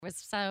It was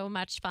so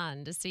much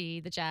fun to see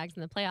the Jags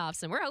in the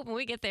playoffs, and we're hoping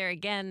we get there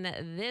again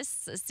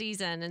this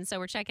season. And so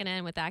we're checking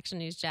in with Action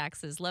News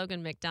Jax's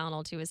Logan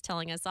MacDonald, who is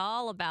telling us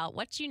all about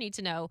what you need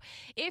to know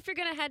if you're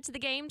going to head to the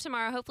game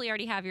tomorrow. Hopefully, you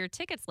already have your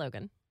tickets,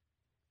 Logan.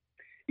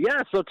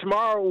 Yeah, so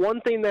tomorrow,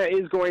 one thing that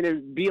is going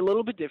to be a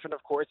little bit different,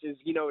 of course, is,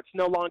 it's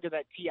no longer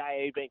that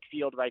TIA Bank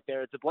field right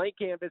there. It's a blank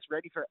canvas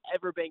ready for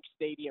Everbank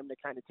Stadium to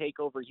kind of take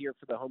over here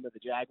for the home of the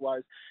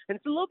Jaguars. And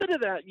it's a little bit of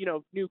that,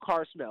 new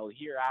car smell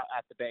here out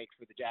at the bank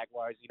for the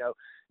Jaguars.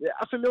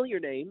 A familiar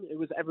name. It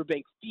was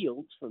Everbank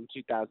Field from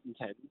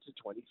 2010 to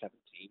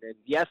 2017. And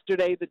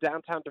yesterday, the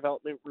Downtown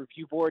Development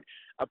Review Board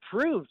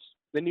approved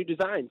the new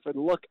design for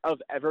the look of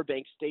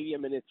Everbank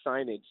Stadium and its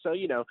signage. So,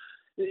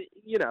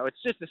 it's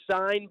just a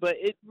sign, but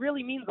it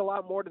really means a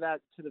lot more to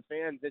the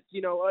fans. It's,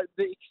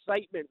 the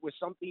excitement with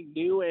something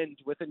new and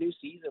with a new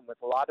season with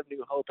a lot of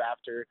new hope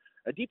after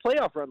a deep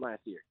playoff run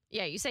last year.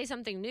 Yeah, you say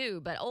something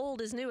new, but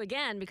old is new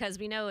again because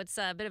we know it's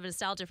a bit of a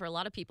nostalgia for a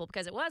lot of people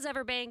because it was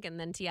Everbank and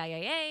then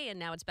TIAA and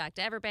now it's back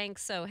to Everbank.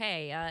 So,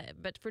 hey,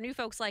 but for new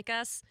folks like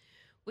us,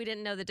 we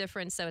didn't know the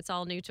difference, so it's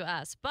all new to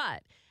us.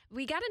 But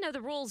we got to know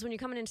the rules when you're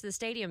coming into the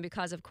stadium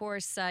because, of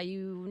course,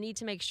 you need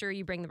to make sure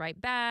you bring the right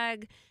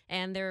bag,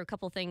 and there are a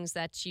couple things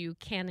that you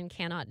can and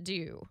cannot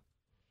do.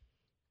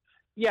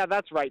 Yeah,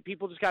 that's right.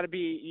 People just got to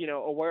be,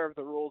 aware of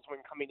the rules when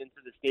coming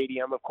into the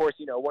stadium. Of course,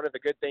 one of the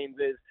good things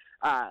is,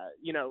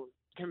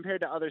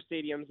 compared to other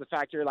stadiums, the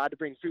fact you're allowed to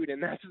bring food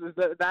in.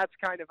 That's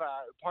kind of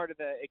part of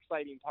the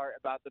exciting part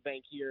about the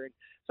bank here, and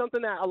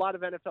something that a lot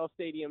of NFL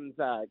stadiums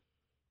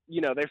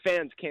their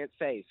fans can't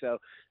say. So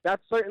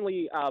that's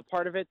certainly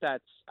part of it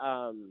that's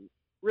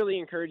really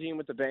encouraging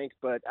with the bank,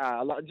 but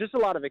just a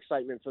lot of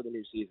excitement for the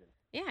new season.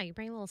 Yeah, you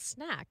bring a little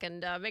snack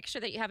and make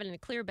sure that you have it in a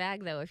clear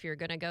bag, though, if you're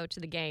going to go to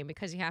the game,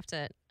 because you have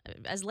to,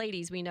 as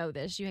ladies, we know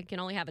this, you can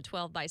only have a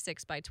 12 by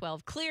 6 by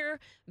 12 clear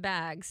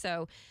bag.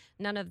 So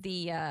none of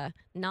the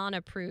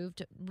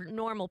non-approved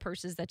normal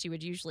purses that you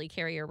would usually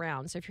carry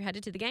around. So if you're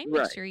headed to the game,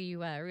 Right. make sure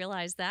you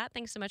realize that.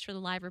 Thanks so much for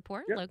the live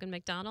report. Yep. Logan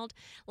MacDonald,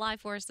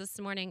 live for us this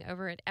morning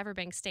over at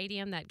Everbank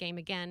Stadium. That game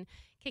again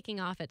kicking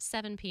off at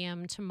 7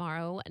 p.m.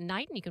 tomorrow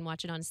night, and you can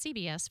watch it on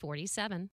CBS 47.